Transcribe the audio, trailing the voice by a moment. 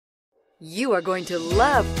You are going to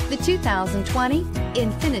love the 2020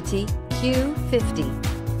 INFINITI Q50.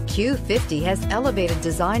 Q50 has elevated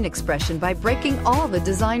design expression by breaking all the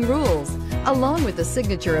design rules. Along with the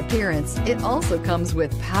signature appearance, it also comes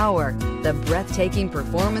with power. The breathtaking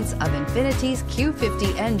performance of INFINITI's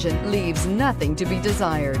Q50 engine leaves nothing to be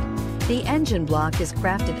desired. The engine block is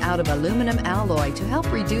crafted out of aluminum alloy to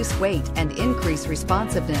help reduce weight and increase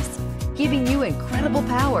responsiveness, giving you incredible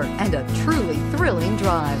power and a truly thrilling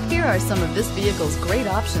drive. Here are some of this vehicle's great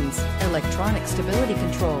options: electronic stability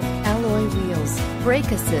control, alloy wheels,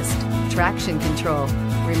 brake assist, traction control,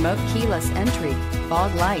 remote keyless entry,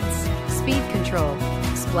 fog lights, speed control,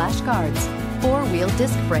 splash guards, four-wheel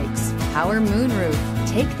disc brakes, power moonroof.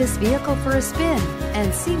 Take this vehicle for a spin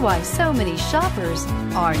and see why so many shoppers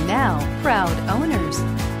are now proud owners.